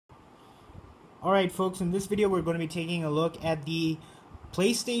Alright folks, in this video we're going to be taking a look at the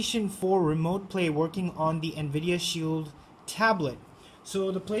PlayStation 4 Remote Play working on the Nvidia Shield tablet. So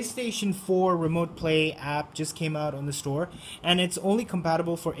the PlayStation 4 Remote Play app just came out on the store, and it's only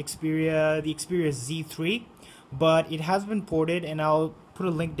compatible for the Xperia Z3, but it has been ported, and I'll put a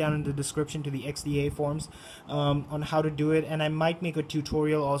link down in the description to the XDA forms on how to do it, and I might make a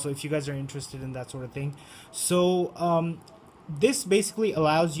tutorial also if you guys are interested in that sort of thing. So this basically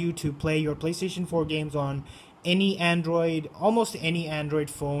allows you to play your PlayStation 4 games on any Android, almost any Android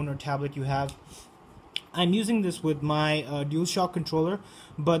phone or tablet you have. I'm using this with my DualShock controller,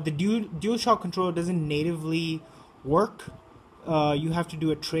 but the DualShock controller doesn't natively work. You have to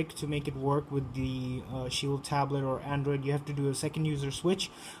do a trick to make it work with the Shield tablet or Android. You have to do a second user switch.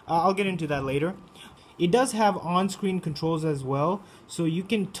 I'll get into that later. It does have on-screen controls as well, so you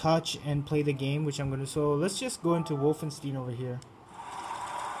can touch and play the game, which I'm going to. So let's just go into Wolfenstein over here.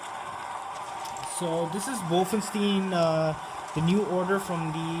 So this is Wolfenstein, the new order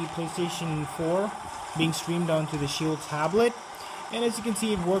from the PlayStation 4, being streamed onto the Shield tablet, and as you can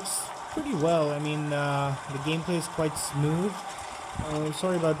see, it works pretty well. I mean, the gameplay is quite smooth.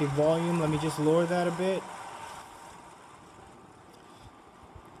 Sorry about the volume. Let me just lower that a bit.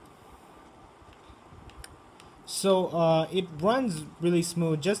 So it runs really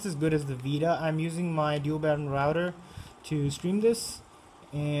smooth, just as good as the Vita. I'm using my dual band router to stream this,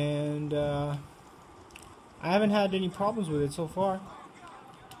 and I haven't had any problems with it so far.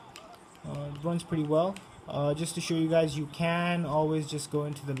 It runs pretty well. Just to show you guys, you can always just go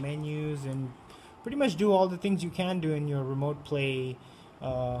into the menus and pretty much do all the things you can do in your Remote Play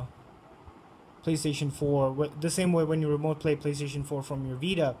PlayStation 4, the same way when you Remote Play PlayStation 4 from your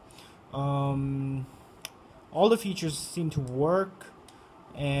Vita. All the features seem to work,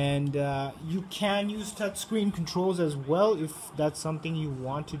 and you can use touchscreen controls as well if that's something you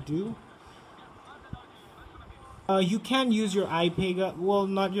want to do. You can use your iPega, well,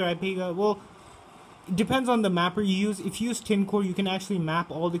 not your iPega, well, it depends on the mapper you use. If you use TinCore, you can actually map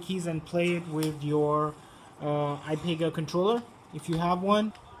all the keys and play it with your iPega controller, if you have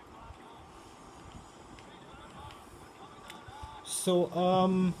one.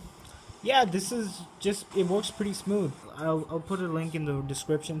 So, yeah, this is just, it works pretty smooth. I'll put a link in the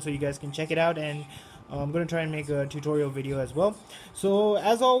description so you guys can check it out, and I'm going to try and make a tutorial video as well. So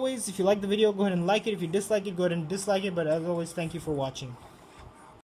as always, if you like the video, go ahead and like it. If you dislike it, go ahead and dislike it, but as always, thank you for watching.